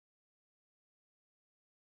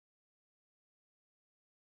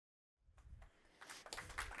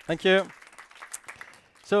Thank you.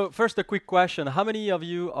 So first, a quick question. How many of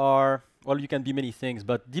you are, well, you can be many things,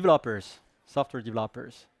 but developers, software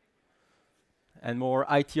developers, and more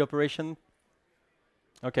IT operation?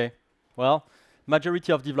 Okay. Well,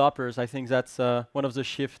 majority of developers, I think that's one of the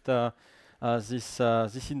shift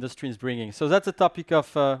this industry is bringing. So that's the topic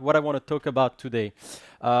of what I want to talk about today.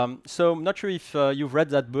 So I'm not sure if you've read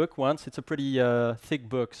that book once. It's a pretty thick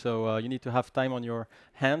book, so you need to have time on your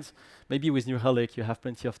hands. Maybe with new Relic, you have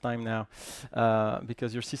plenty of time now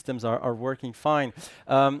because your systems are working fine.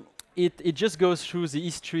 It just goes through the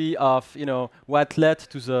history of what led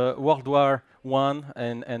to the World War I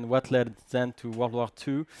and what led then to World War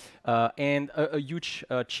II, and a huge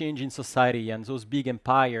change in society and those big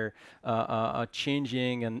empire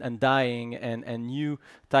changing and dying and new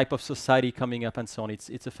type of society coming up and so on.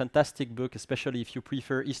 It's a fantastic book, especially if you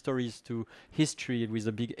prefer histories to history with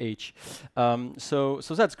a big H. So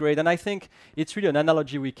that's great, and I think it's really an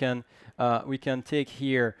analogy we can take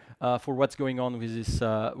here for what's going on with this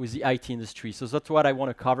with the IT industry. So that's what I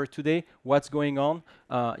want to cover today. What's going on?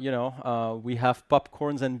 We have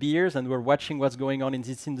popcorns and beers, and we're watching what's going on in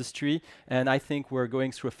this industry. And I think we're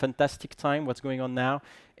going through a fantastic time. What's going on now?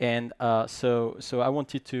 And so I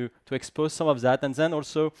wanted to expose some of that, and then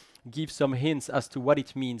also give some hints as to what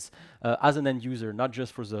it means as an end user, not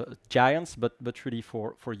just for the giants, but really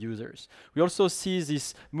for users. We also see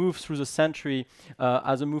this move through the century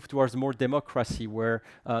as a move towards more democracy, where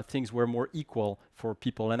things were more equal for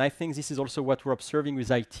people. And I think this is also what we're observing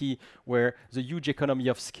with IT, where the huge economy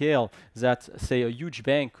of scale that, say, a huge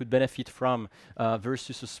bank could benefit from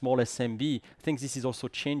versus a small SMB. I think this is also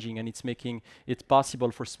changing, and it's making it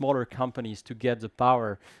possible for smaller companies to get the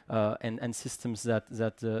power and systems that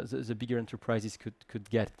the bigger enterprises could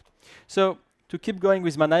get. So to keep going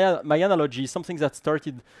with my analogy, something that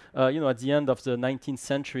started at the end of the 19th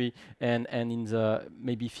century and in the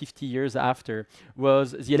maybe 50 years after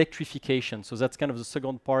was the electrification. So that's kind of the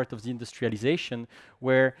second part of the industrialization,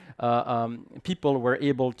 where people were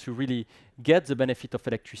able to really get the benefit of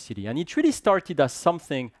electricity. And it really started as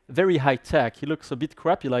something very high tech. It looks a bit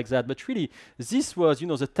crappy like that, but really this was,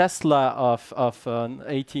 the Tesla of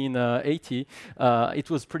 1880. It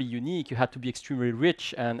was pretty unique. You had to be extremely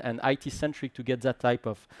rich and IT-centric to get that type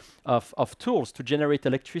of tools to generate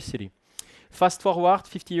electricity. Fast forward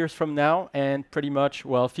 50 years from now, and pretty much,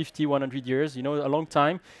 50, 100 years, a long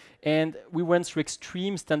time. And we went through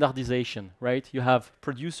extreme standardization, right? You have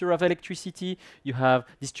producer of electricity, you have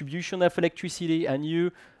distribution of electricity, and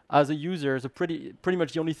you, as a user, pretty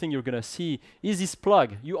much the only thing you're going to see is this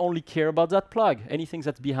plug. You only care about that plug. Anything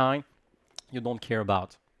that's behind, you don't care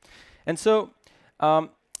about. And so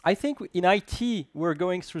I think in IT, we're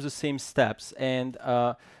going through the same steps. And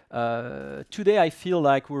today, I feel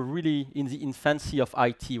like we're really in the infancy of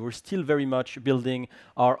IT. We're still very much building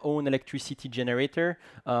our own electricity generator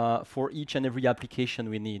for each and every application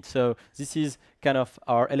we need. So this is kind of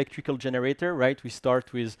our electrical generator, right? We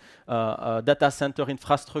start with data center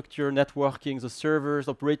infrastructure, networking, the servers,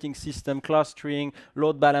 operating system, clustering,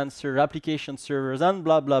 load balancer, application servers, and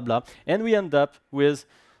blah, blah, blah. And we end up with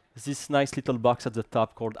this nice little box at the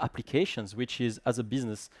top called applications, which is, as a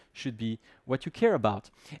business, should be what you care about.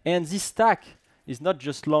 And this stack is not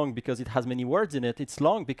just long because it has many words in it. It's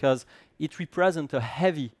long because it represents a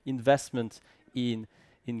heavy investment in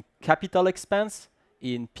capital expense,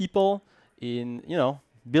 in people, in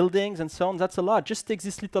buildings and so on. That's a lot. Just take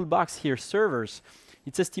this little box here, servers.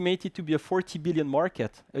 It's estimated to be a 40 billion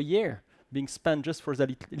market a year being spent just for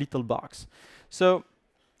that little box. So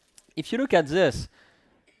if you look at this,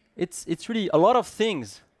 it's really a lot of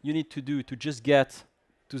things you need to do to just get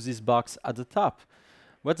to this box at the top.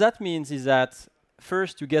 What that means is that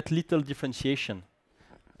first you get little differentiation,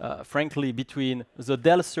 frankly, between the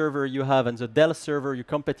Dell server you have and the Dell server your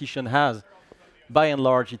competition has. By and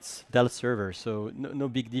large, it's Dell server, so no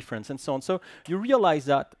big difference and so on. So you realize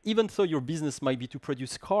that even though your business might be to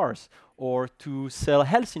produce cars or to sell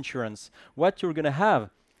health insurance, what you're going to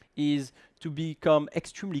have is to become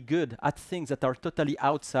extremely good at things that are totally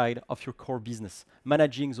outside of your core business,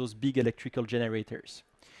 managing those big electrical generators.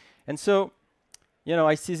 And so,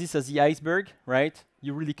 I see this as the iceberg, right?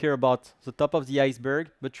 You really care about the top of the iceberg,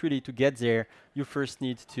 but really to get there, you first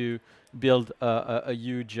need to build a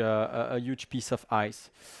huge piece of ice.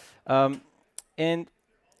 And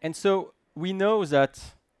so we know that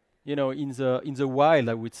in the wild,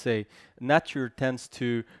 I would say, nature tends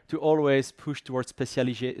to always push towards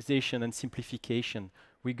specialization and simplification.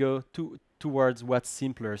 We go towards what's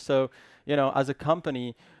simpler. So, as a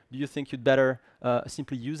company, Do you think you'd better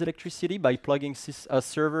simply use electricity by plugging a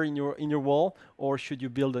server in your wall, or should you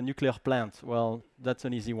build a nuclear plant? Well, that's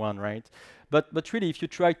an easy one, right? But really, if you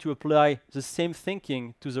try to apply the same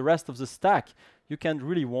thinking to the rest of the stack, you can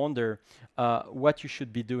really wonder what you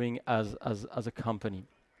should be doing as a company.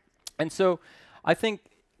 And so I think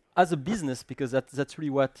as a business, because that's really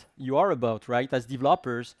what you are about, right? As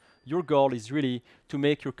developers, your goal is really to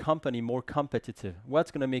make your company more competitive.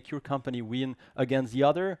 What's going to make your company win against the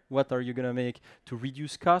other? What are you going to make to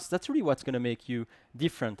reduce costs? That's really what's going to make you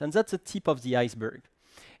different. And that's the tip of the iceberg.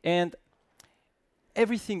 And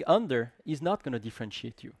everything under is not going to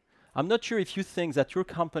differentiate you. I'm not sure if you think that your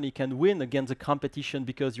company can win against the competition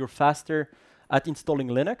because you're faster at installing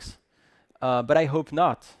Linux, but I hope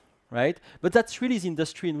not, right? But that's really the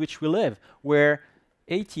industry in which we live, where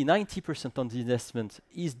 80, 90% of the investment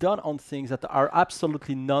is done on things that are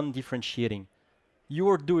absolutely non-differentiating. You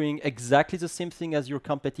are doing exactly the same thing as your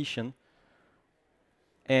competition,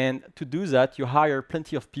 and to do that, you hire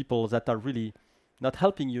plenty of people that are really not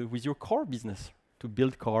helping you with your core business, to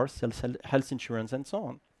build cars, sell health insurance, and so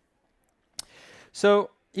on. So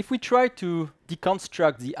if we try to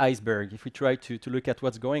deconstruct the iceberg, if we try to look at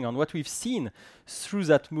what's going on, what we've seen through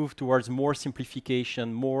that move towards more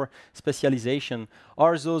simplification, more specialization,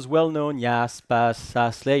 are those well-known IaaS, PaaS,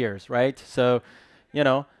 SaaS layers, right? So, you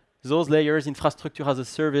know, those layers, infrastructure as a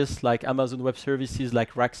service, like Amazon Web Services,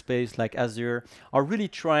 like Rackspace, like Azure, are really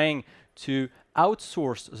trying to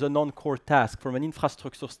outsource the non-core task from an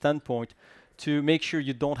infrastructure standpoint to make sure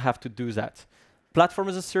you don't have to do that. Platform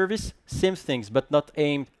as a service, same things, but not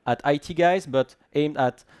aimed at IT guys, but aimed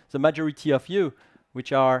at the majority of you,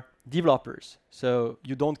 which are developers. So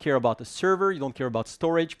you don't care about a server, you don't care about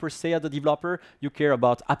storage per se as a developer, you care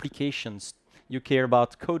about applications, you care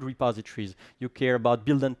about code repositories, you care about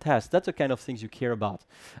build and test. That's the kind of things you care about.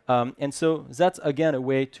 And so that's, again, a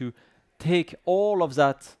way to take all of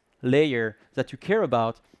that layer that you care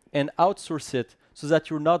about and outsource it so that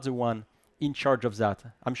you're not the one in charge of that.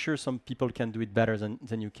 I'm sure some people can do it better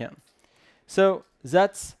than you can. So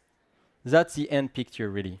that's the end picture,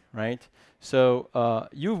 really, right? So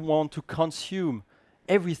you want to consume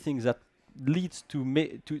everything that leads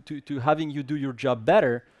to having you do your job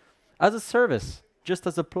better as a service, just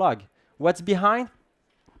as a plug. What's behind?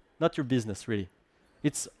 Not your business, really.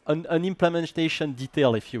 It's an implementation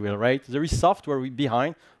detail, if you will, right? There is software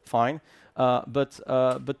behind, fine. But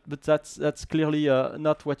that's clearly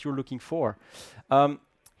not what you're looking for. And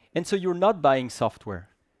so you're not buying software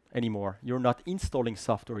anymore. You're not installing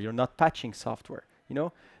software. You're not patching software. You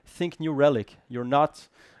know, think New Relic. You're not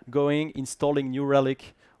installing New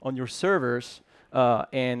Relic on your servers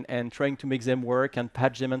and trying to make them work and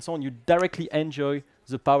patch them and so on. You directly enjoy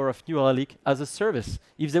the power of New Relic as a service.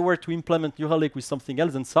 If they were to implement New Relic with something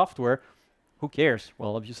else than software, who cares?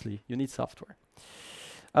 Well, obviously, you need software.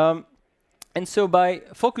 And so by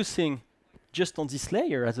focusing just on this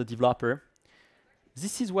layer as a developer,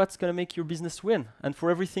 this is what's going to make your business win. And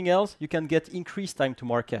for everything else, you can get increased time to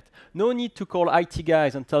market. No need to call IT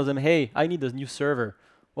guys and tell them, hey, I need a new server.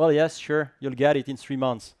 Well, yes, sure, you'll get it in 3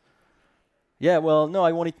 months. Yeah, well, no,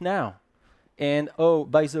 I want it now. And oh,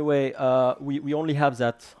 by the way, we only have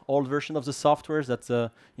that old version of the software that's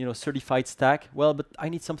a certified stack. Well, but I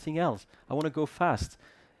need something else. I want to go fast.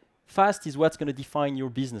 Fast is what's going to define your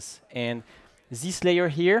business. And this layer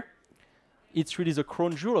here, it's really the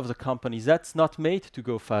crown jewel of the company. That's not made to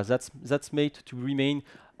go fast. That's made to remain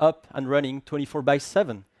up and running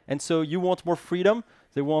 24/7. And so you want more freedom.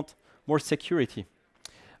 They want more security.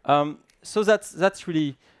 So that's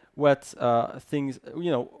really what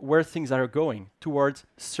where things are going towards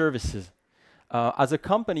services. As a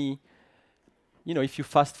company, if you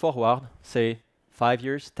fast forward, say 5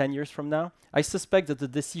 years, 10 years from now, I suspect that the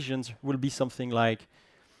decisions will be something like,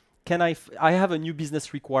 I have a new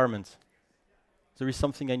business requirement. There is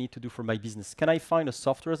something I need to do for my business. Can I find a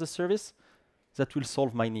software as a service that will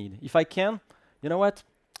solve my need? If I can, you know what?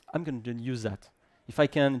 I'm going to use that. If I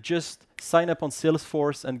can just sign up on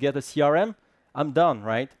Salesforce and get a CRM, I'm done,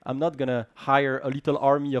 right? I'm not going to hire a little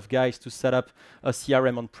army of guys to set up a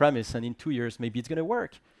CRM on premise, and in 2 years, maybe it's going to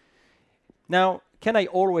work. Now, can I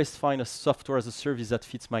always find a software as a service that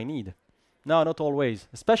fits my need? No, not always,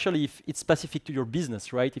 especially if it's specific to your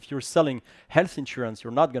business, right? If you're selling health insurance,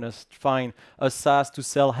 you're not going to find a SaaS to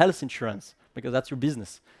sell health insurance because that's your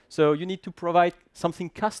business. So you need to provide something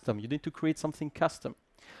custom. You need to create something custom.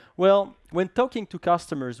 Well, when talking to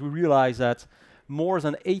customers, we realize that more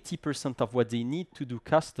than 80% of what they need to do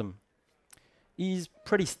custom is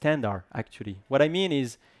pretty standard, actually. What I mean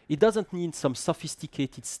is, It doesn't need some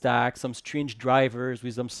sophisticated stack, some strange drivers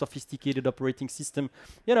with some sophisticated operating system.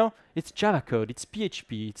 You know, it's Java code, it's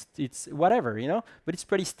PHP, it's whatever, you know, but it's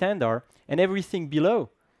pretty standard, and everything below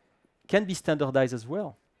can be standardized as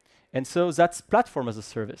well. And so that's platform as a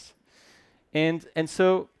service. And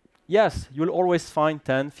so, yes, you'll always find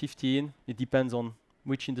 10, 15, it depends on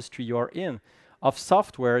which industry you are in, of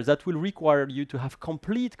software that will require you to have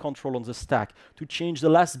complete control on the stack, to change the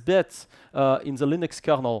last bit in the Linux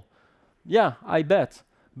kernel. Yeah, I bet.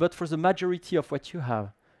 But for the majority of what you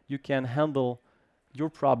have, you can handle your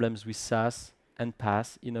problems with SaaS and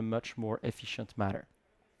PaaS in a much more efficient manner.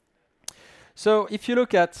 So if you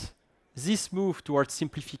look at this move towards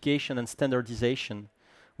simplification and standardization,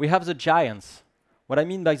 we have the giants. What I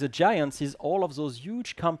mean by the giants is all of those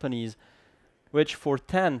huge companies which for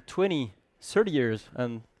 10, 20, 30 years,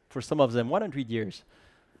 and for some of them 100 years,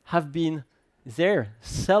 have been there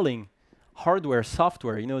selling hardware,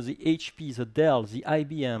 software, you know, the HP, the Dell, the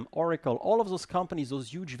IBM, Oracle, all of those companies,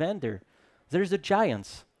 those huge vendors, there's the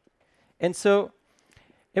giants. And so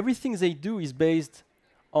everything they do is based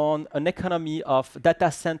on an economy of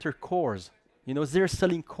data center cores. You know, they're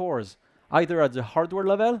selling cores, either at the hardware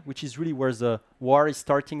level, which is really where the war is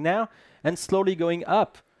starting now, and slowly going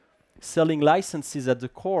up, selling licenses at the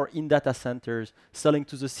core in data centers, selling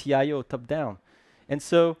to the CIO top down. And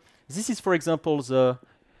so this is, for example, the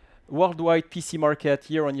worldwide PC market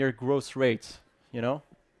year-on-year growth rate, you know?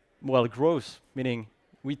 Well, growth, meaning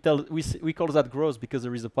we call that growth because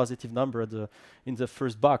there is a positive number in the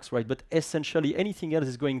first box, right? But essentially anything else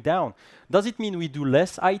is going down. Does it mean we do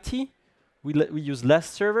less IT? We use less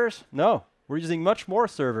servers? No, we're using much more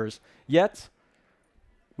servers. Yet,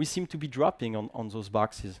 we seem to be dropping on those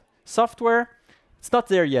boxes. Software, it's not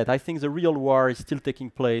there yet. I think the real war is still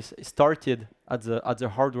taking place. It started at the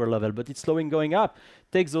hardware level, but it's slowly going up.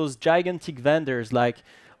 Take those gigantic vendors like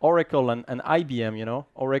Oracle and IBM, you know.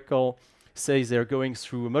 Oracle says they're going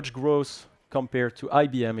through much growth compared to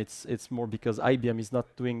IBM. It's more because IBM is not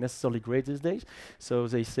doing necessarily great these days, so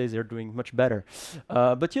they say they're doing much better.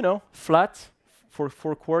 But you know, flat for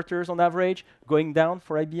 4 quarters on average, going down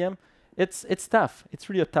for IBM, it's tough. It's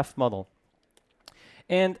really a tough model.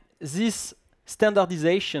 And this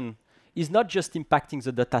standardization is not just impacting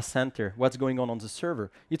the data center, what's going on the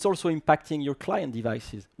server. It's also impacting your client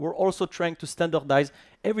devices. We're also trying to standardize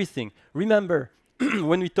everything. Remember,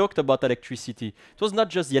 when we talked about electricity, it was not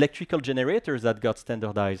just the electrical generators that got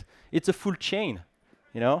standardized. It's a full chain,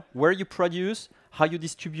 you know, where you produce, how you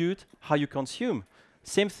distribute, how you consume.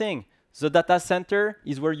 Same thing. The data center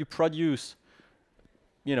is where you produce,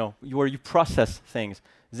 you know, where you process things.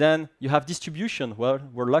 Then you have distribution. Well,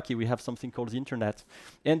 we're lucky we have something called the internet.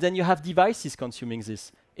 And then you have devices consuming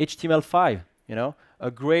this. HTML5, you know, a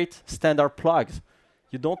great standard plugs.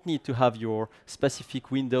 You don't need to have your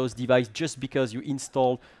specific Windows device just because you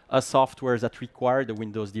install a software that requires the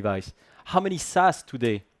Windows device. How many SaaS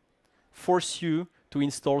today force you to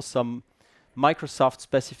install some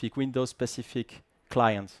Microsoft-specific, Windows-specific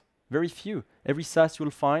clients? Very few. Every SaaS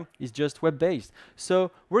you'll find is just web-based.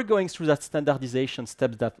 So we're going through that standardization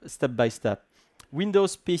step by step.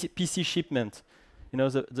 Windows PC shipment, you know,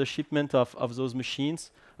 the shipment of those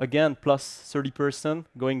machines, again, plus 30%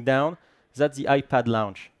 going down. That's the iPad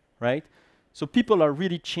launch, right? So people are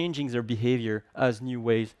really changing their behavior as new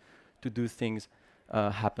ways to do things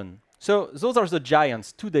happen. So those are the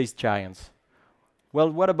giants, today's giants. Well,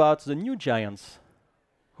 what about the new giants?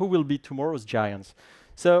 Who will be tomorrow's giants?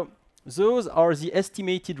 So those are the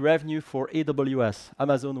estimated revenue for AWS,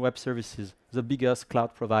 Amazon Web Services, the biggest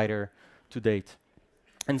cloud provider to date.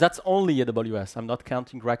 And that's only AWS. I'm not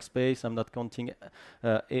counting Rackspace. I'm not counting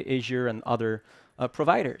Azure and other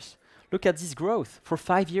providers. Look at this growth. For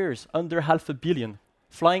 5 years, under $500 million,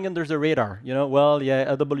 flying under the radar. You know, well,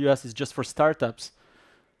 yeah, AWS is just for startups.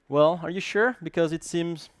 Well, are you sure? Because it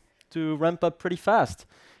seems to ramp up pretty fast.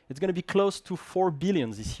 It's going to be close to $4 billion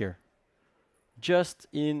this year, just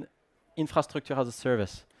in infrastructure as a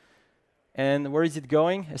service. And where is it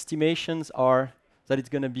going? Estimations are that it's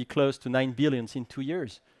going to be close to $9 billion in 2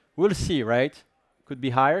 years. We'll see, right? Could be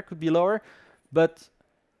higher, could be lower, but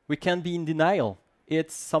we can't be in denial.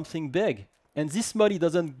 It's something big. And this money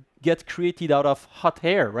doesn't get created out of hot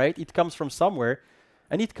air, right? It comes from somewhere,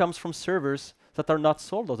 and it comes from servers that are not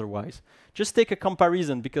sold otherwise. Just take a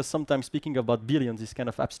comparison, because sometimes speaking about billions is kind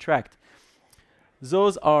of abstract.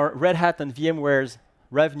 Those are Red Hat and VMware's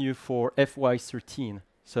revenue for FY13,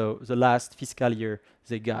 so the last fiscal year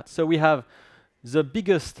they got. So we have the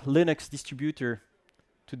biggest Linux distributor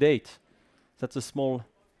to date. That's a small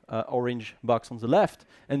orange box on the left.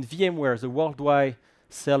 And VMware, the worldwide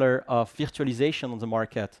seller of virtualization on the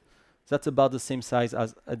market, That's about the same size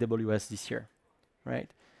as AWS this year, right?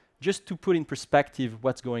 Just to put in perspective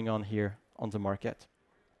what's going on here on the market.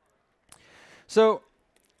 So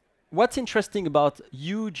what's interesting about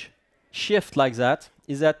huge shift like that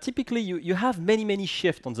is that typically you have many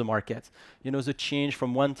shifts on the market. You know, the change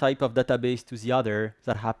from one type of database to the other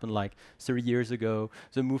that happened like 30 years ago,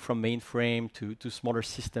 the move from mainframe to smaller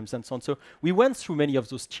systems and so on. So we went through many of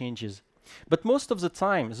those changes. But most of the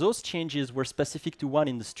time, those changes were specific to one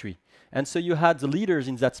industry. And so you had the leaders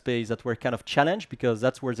in that space that were kind of challenged because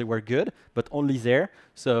that's where they were good, but only there.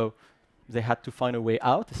 So they had to find a way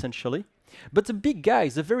out, essentially. But the big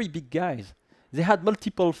guys, the very big guys, they had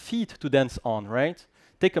multiple feet to dance on, right?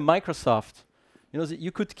 Take a Microsoft. You know,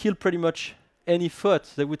 you could kill pretty much any foot,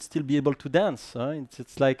 they would still be able to dance.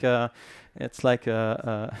 It's like a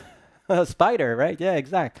spider, right? Yeah,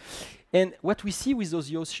 exactly. And what we see with those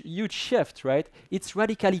huge shifts, right? It's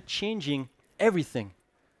radically changing everything.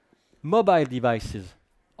 Mobile devices,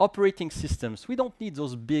 operating systems. We don't need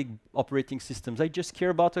those big operating systems. I just care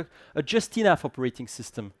about a just enough operating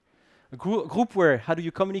system. Groupware, how do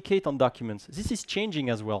you communicate on documents? This is changing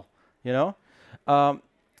as well, you know?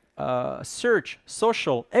 Search,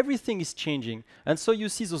 social, everything is changing. And so you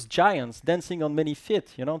see those giants dancing on many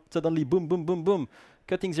feet, you know? Suddenly, boom, boom, boom, boom,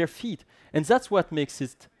 cutting their feet. And that's what makes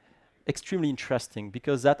it extremely interesting,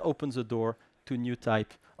 because that opens the door to new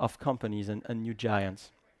type of companies and new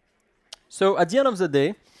giants. So at the end of the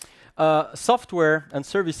day, software and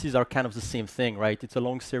services are kind of the same thing, right? It's a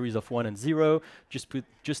long series of 1 and 0.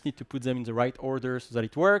 Just need to put them in the right order so that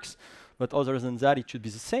it works. But other than that, it should be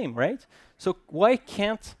the same, right? So why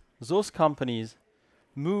can't those companies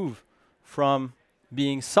move from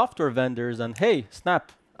being software vendors and, hey,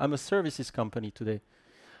 snap, I'm a services company today?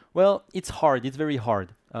 Well, it's hard. It's very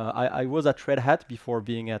hard. I was at Red Hat before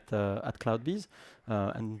being at CloudBees,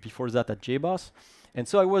 and before that at JBoss. And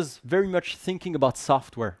so I was very much thinking about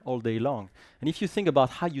software all day long. And if you think about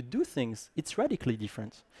how you do things, it's radically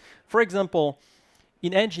different. For example,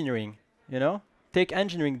 in engineering, you know, take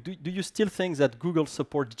engineering. Do you still think that Google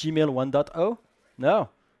supports Gmail 1.0? No.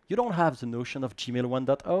 You don't have the notion of Gmail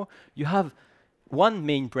 1.0. You have one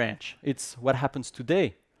main branch. It's what happens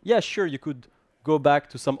today. Yeah, sure, you could go back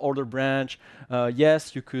to some older branch.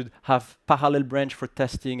 Yes, you could have parallel branch for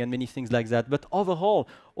testing and many things like that. But overall,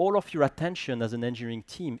 all of your attention as an engineering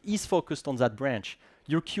team is focused on that branch.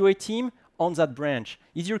 Your QA team on that branch.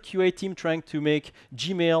 Is your QA team trying to make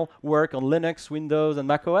Gmail work on Linux, Windows, and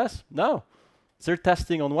macOS? No. They're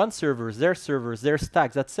testing on one server, their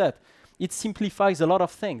stacks, that's it. It simplifies a lot of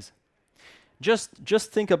things.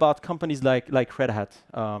 Just think about companies like Red Hat,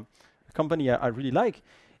 a company I really like.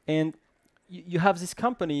 And you have this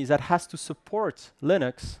company that has to support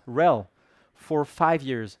Linux, RHEL, for 5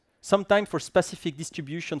 years. Sometimes for specific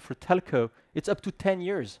distribution for telco, it's up to 10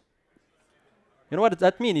 years. You know what does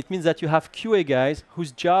that mean? It means that you have QA guys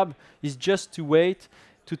whose job is just to wait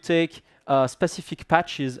to take specific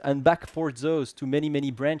patches and backport those to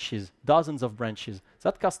many branches, dozens of branches.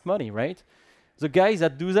 That costs money, right? The guys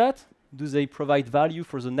that do that, do they provide value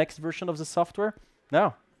for the next version of the software?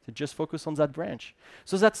 No. They just focus on that branch.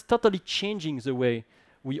 So that's totally changing the way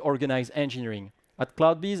we organize engineering. At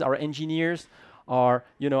CloudBees, our engineers are,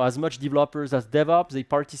 you know, as much developers as DevOps. They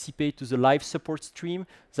participate to the live support stream.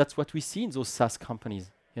 That's what we see in those SaaS companies,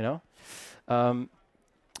 you know.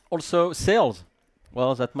 Also, sales.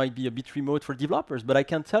 Well, that might be a bit remote for developers, but I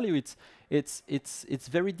can tell you it's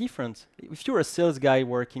very different. If you're a sales guy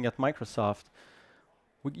working at Microsoft,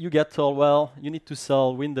 you get told, well, you need to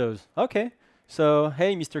sell Windows. Okay. So,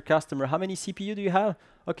 hey, Mr. Customer, how many CPU do you have?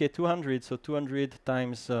 Okay, 200. So 200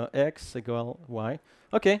 times X equal Y.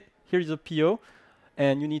 Okay, here's a PO.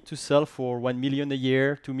 And you need to sell for 1 million a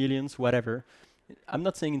year, 2 million, whatever. I'm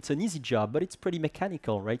not saying it's an easy job, but it's pretty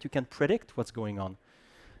mechanical, right? You can predict what's going on.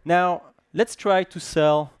 Now, let's try to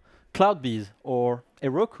sell CloudBees or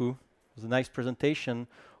Heroku, was a nice presentation,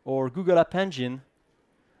 or Google App Engine.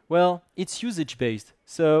 Well, it's usage-based.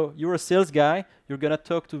 So you're a sales guy, you're going to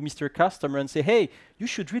talk to Mr. Customer and say, hey, you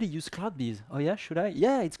should really use CloudBees. Oh yeah, should I?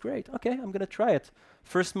 Yeah, it's great. Okay, I'm going to try it.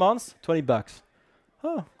 First month, $20.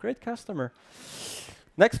 Oh, great customer.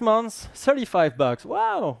 Next month, $35.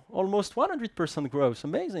 Wow, almost 100% growth.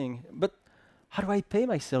 Amazing. But how do I pay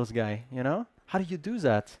my sales guy, you know? How do you do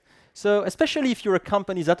that? So especially if you're a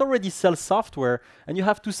company that already sells software and you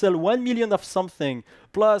have to sell 1 million of something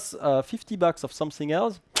plus $50 of something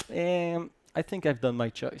else, I think I've done my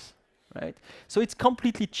choice, right? So it's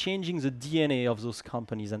completely changing the DNA of those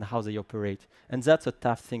companies and how they operate. And that's a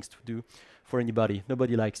tough thing to do for anybody.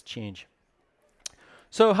 Nobody likes change.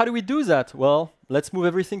 So how do we do that? Well, let's move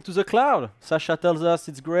everything to the cloud. Sacha tells us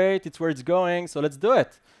it's great, it's where it's going, so let's do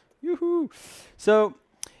it. Yoo-hoo! So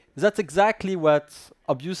that's exactly what,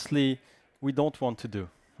 obviously, we don't want to do,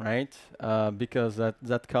 right? Because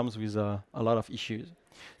that comes with a lot of issues.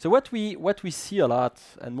 So what we see a lot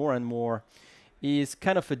and more is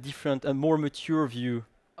kind of a different and more mature view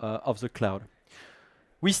of the cloud.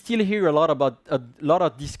 We still hear a lot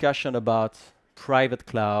of discussion about private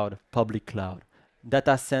cloud, public cloud,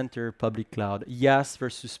 data center, public cloud, IaaS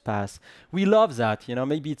versus PaaS. We love that, you know.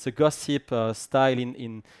 Maybe it's a gossip style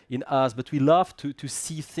in us, but we love to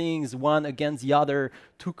see things one against the other,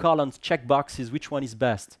 2 columns, check boxes, which one is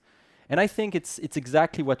best. And I think it's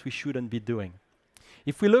exactly what we shouldn't be doing.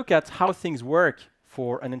 If we look at how things work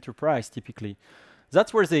for an enterprise, typically,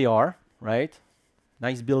 that's where they are, right?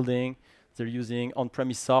 Nice building. They're using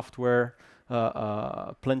on-premise software,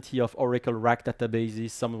 plenty of Oracle RAC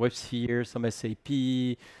databases, some WebSphere, some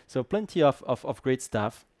SAP, so plenty of great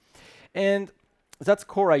stuff. And that's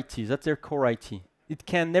core IT. That's their core IT. It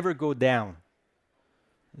can never go down.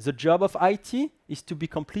 The job of IT is to be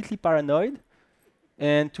completely paranoid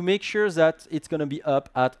and to make sure that it's going to be up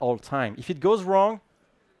at all time. If it goes wrong,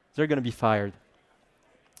 they're going to be fired.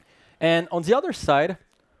 And on the other side,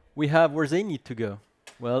 we have where they need to go.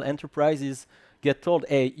 Well, enterprises get told,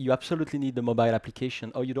 hey, you absolutely need the mobile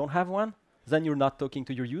application. Oh, you don't have one? Then you're not talking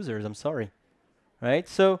to your users, I'm sorry. Right?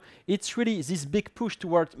 So it's really this big push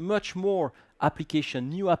towards much more application,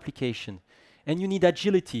 new application. And you need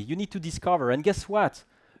agility. You need to discover. And guess what?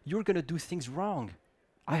 You're going to do things wrong.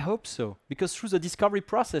 I hope so. Because through the discovery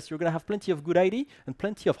process, you're going to have plenty of good ID and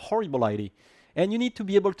plenty of horrible ID. And you need to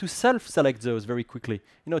be able to self-select those very quickly.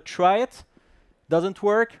 You know, try it. Doesn't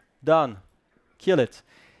work? Done. Kill it.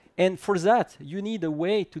 And for that, you need a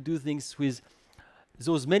way to do things with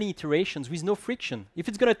those many iterations with no friction. If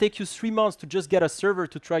it's going to take you 3 months to just get a server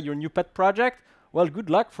to try your new pet project, well, good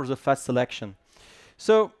luck for the fast selection.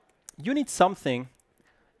 So you need something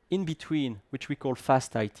in between, which we call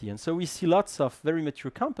fast IT. And so we see lots of very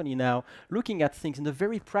mature companies now looking at things in a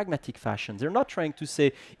very pragmatic fashion. They're not trying to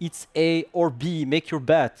say it's A or B, make your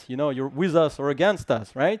bet, you know, you're with us or against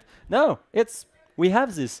us, right? No, it's, we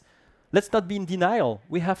have this. Let's not be in denial.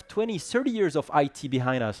 We have 20, 30 years of IT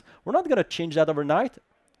behind us. We're not going to change that overnight.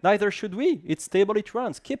 Neither should we. It's stable, it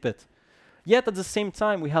runs, keep it. Yet at the same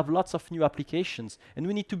time, we have lots of new applications, and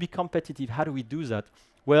we need to be competitive. How do we do that?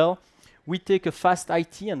 Well, we take a fast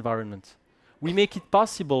IT environment. We make it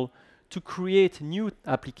possible to create new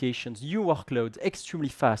applications, new workloads, extremely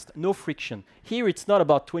fast, no friction. Here, it's not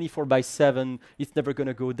about 24/7, it's never going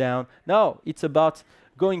to go down. No, it's about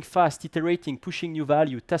going fast, iterating, pushing new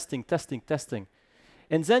value, testing.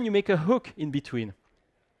 And then you make a hook in between.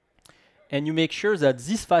 And you make sure that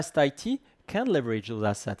this fast IT can leverage those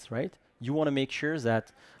assets, right? You want to make sure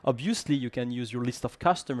that, obviously, you can use your list of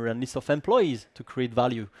customers and list of employees to create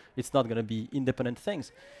value. It's not going to be independent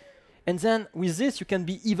things. And then with this, you can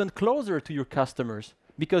be even closer to your customers,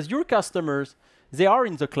 because your customers, they are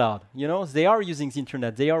in the cloud, you know, they are using the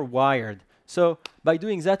internet, they are wired. So by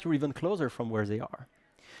doing that, you're even closer from where they are.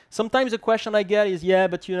 Sometimes the question I get is, yeah,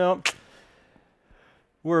 but you know,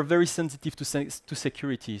 we're very sensitive to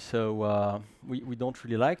security, so we don't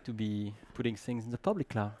really like to be putting things in the public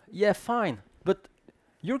cloud. Yeah, fine, but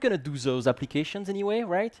you're going to do those applications anyway,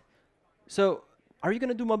 right? So are you going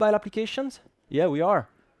to do mobile applications? Yeah, we are.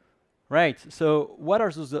 Right, so what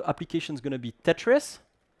are those applications going to be? Tetris?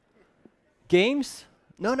 Games?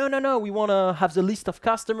 No, we want to have the list of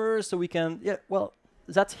customers so we can, yeah, well,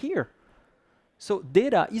 that's here. So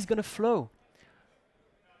data is going to flow.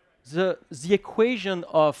 The equation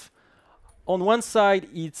of, on one side,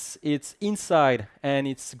 it's inside, and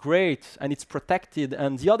it's great, and it's protected,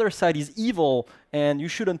 and the other side is evil, and you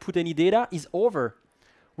shouldn't put any data, is over.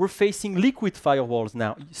 We're facing liquid firewalls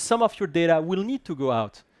now. Some of your data will need to go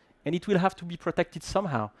out, and it will have to be protected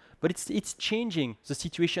somehow. But it's changing the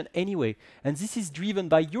situation anyway. And this is driven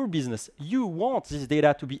by your business. You want this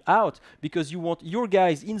data to be out because you want your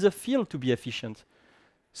guys in the field to be efficient.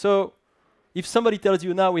 So if somebody tells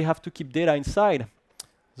you now we have to keep data inside,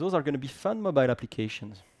 those are going to be fun mobile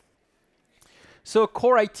applications. So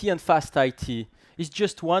core IT and fast IT is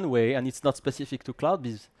just one way, and it's not specific to cloud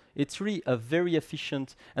biz. It's really a very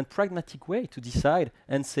efficient and pragmatic way to decide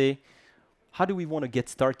and say, how do we want to get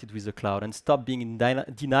started with the cloud and stop being in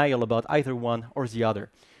denial about either one or the other?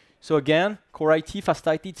 So again, core IT, fast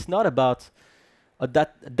IT, it's not about a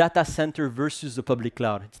data center versus the public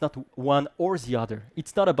cloud. It's not one or the other.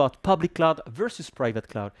 It's not about public cloud versus private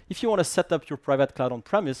cloud. If you want to set up your private cloud on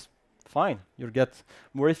premise, fine, you'll get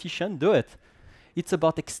more efficient, do it. It's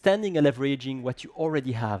about extending and leveraging what you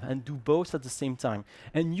already have and do both at the same time.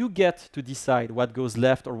 And you get to decide what goes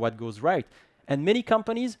left or what goes right. And many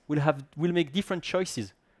companies will make different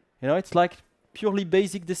choices. You know, it's like purely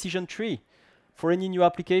basic decision tree. For any new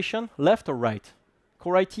application, left or right?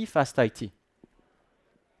 Core IT, fast IT.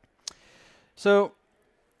 So,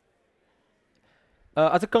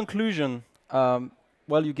 as a conclusion,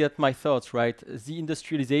 well, you get my thoughts, right? The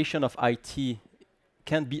industrialization of IT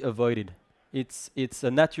can't be avoided. It's a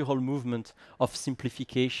natural movement of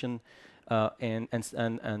simplification and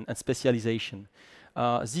specialization.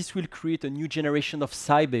 This will create a new generation of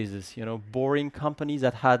Sybases, you know, boring companies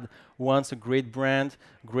that had once a great brand,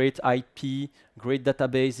 great IP, great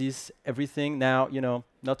databases, everything. Now, you know,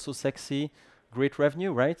 not so sexy, great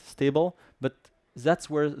revenue, right? Stable, but that's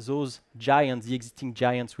where those giants, the existing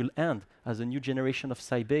giants, will end as a new generation of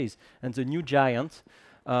Sybase, and the new giants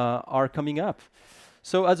are coming up.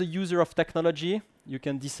 So as a user of technology, you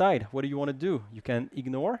can decide what do you want to do. You can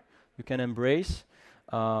ignore, you can embrace.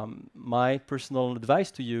 My personal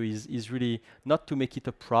advice to you is really not to make it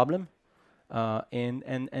a problem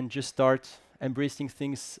and just start embracing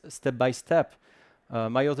things step by step.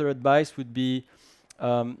 My other advice would be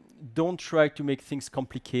don't try to make things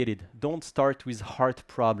complicated. Don't start with hard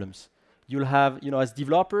problems. You'll have, you know, as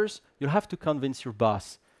developers, you'll have to convince your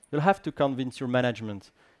boss. You'll have to convince your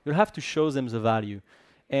management. You'll have to show them the value.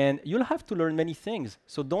 And you'll have to learn many things.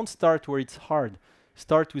 So don't start where it's hard.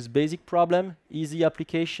 Start with basic problem, easy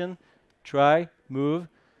application, try, move,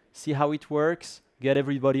 see how it works, get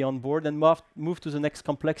everybody on board, and move to the next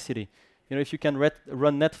complexity. You know, if you can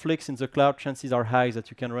run Netflix in the cloud, chances are high that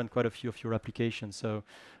you can run quite a few of your applications. So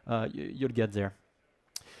you'll get there.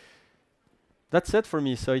 That's it for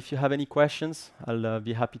me. So if you have any questions, I'll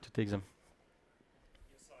be happy to take them.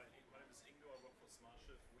 Yes, hi. My name is Ingo. I work for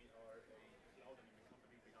Sacha. We are a cloud enabling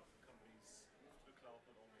company. We help companies move to the cloud,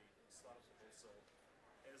 not only startups, but also,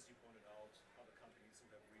 as you pointed out, other companies who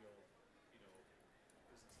have real,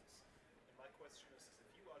 businesses. And my question is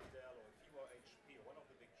if you are Dell or if you are HP or one of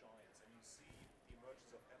the big giants and you see the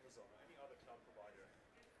emergence of Amazon or any other cloud provider,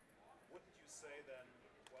 wouldn't you say then,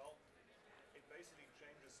 well, it basically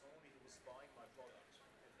changes only who's buying my product.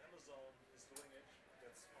 If Amazon is doing it,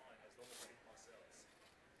 that's fine, as long as I hit my sales.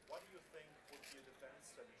 What do you think would be a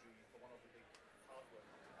defense strategy for one of the big hardware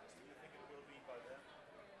companies? Do you think it will be by them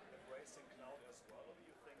embracing cloud as well, or do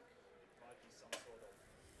you think it might be some sort of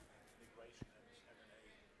migration and M&A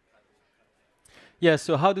kind of thing? Yeah,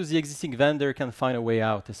 so how does the existing vendor can find a way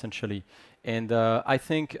out, essentially? And I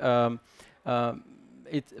think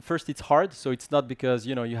first it's hard, so it's not because,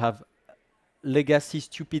 you know, you have legacy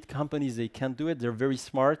stupid companies, they can't do it. They're very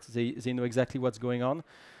smart, they know exactly what's going on.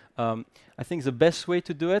 I think the best way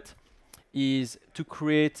to do it is to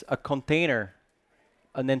create a container,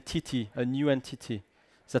 an entity, a new entity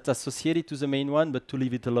that's associated to the main one, but to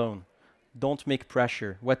leave it alone. Don't make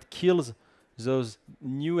pressure. What kills those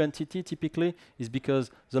new entity typically is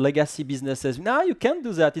because the legacy business says, no, you can't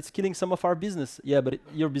do that. It's killing some of our business. Yeah, but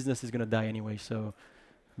your business is going to die anyway, so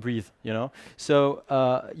breathe, you know. So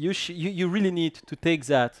you really need to take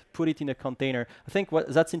that, put it in a container. I think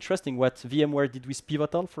that's interesting. What VMware did with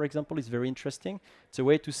Pivotal, for example, is very interesting. It's a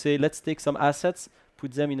way to say, let's take some assets,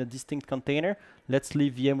 put them in a distinct container. Let's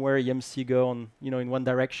leave VMware, EMC go on, you know, in one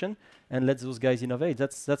direction, and let those guys innovate.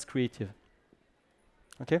 That's creative.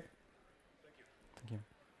 Okay. Thank you.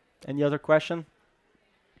 Any other question?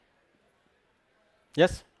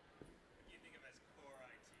 Yes.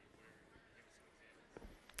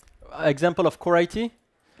 Example of core IT,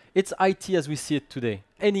 it's IT as we see it today.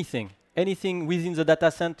 Anything within the data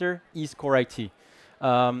center is core IT.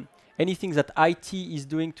 Anything that IT is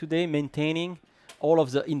doing today, maintaining all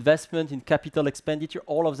of the investment in capital expenditure,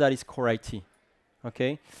 all of that is core IT.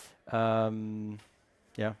 Okay,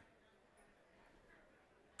 yeah.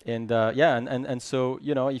 And so,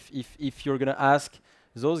 you know, if you're gonna ask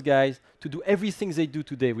those guys to do everything they do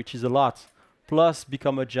today, which is a lot, plus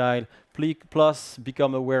become agile, plus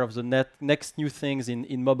become aware of the next new things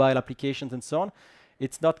in mobile applications and so on,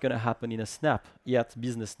 it's not going to happen in a snap. Yet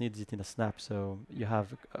business needs it in a snap, so you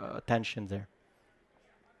have tension there.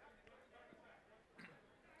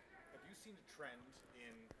 Have you seen a trend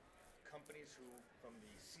in companies who, from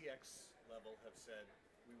the CX level, have said,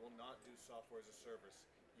 we will not do software as a service,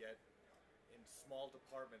 yet in small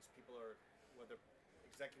departments, people are, whether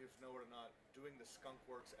executives know it or not, doing the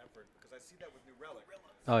skunkworks effort? Because I see that with New Relic.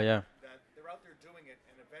 Oh, yeah. That they're out there doing it,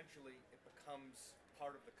 and eventually it becomes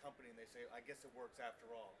part of the company, and they say, I guess it works after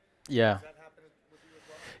all. Yeah. Does that happen with you as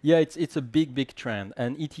well? Yeah, it's a big trend,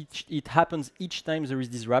 and it happens each time there is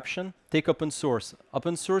disruption. Take open source.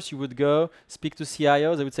 Open source, you would go speak to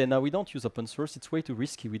CIOs. They would say, no, we don't use open source. It's way too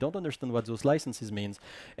risky. We don't understand what those licenses means.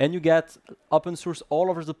 And you get open source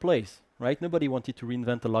all over the place, right? Nobody wanted to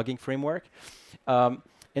reinvent a logging framework.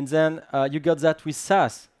 And then you got that with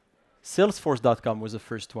SaaS. Salesforce.com was the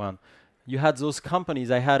first one. You had those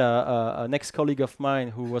companies. I had an ex-colleague of mine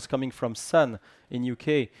who was coming from Sun in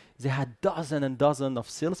UK. They had dozens and dozens of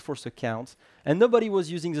Salesforce accounts, and nobody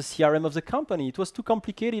was using the CRM of the company. It was too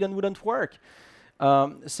complicated and wouldn't work.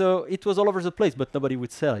 So it was all over the place, but nobody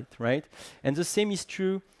would sell it, right? And the same is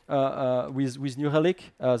true with New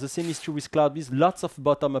Relic. The same is true with CloudBees. Lots of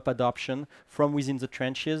bottom-up adoption from within the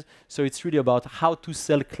trenches. So it's really about how to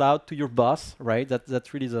sell cloud to your boss, right?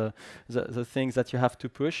 That's really the things that you have to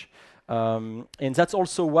push. And that's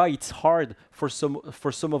also why it's hard for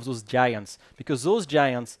some of those giants, because those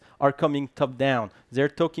giants are coming top down. They're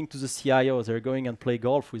talking to the CIO. They're going and play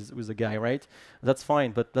golf with the guy, right? That's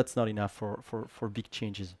fine, but that's not enough for big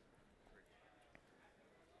changes.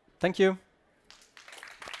 Thank you.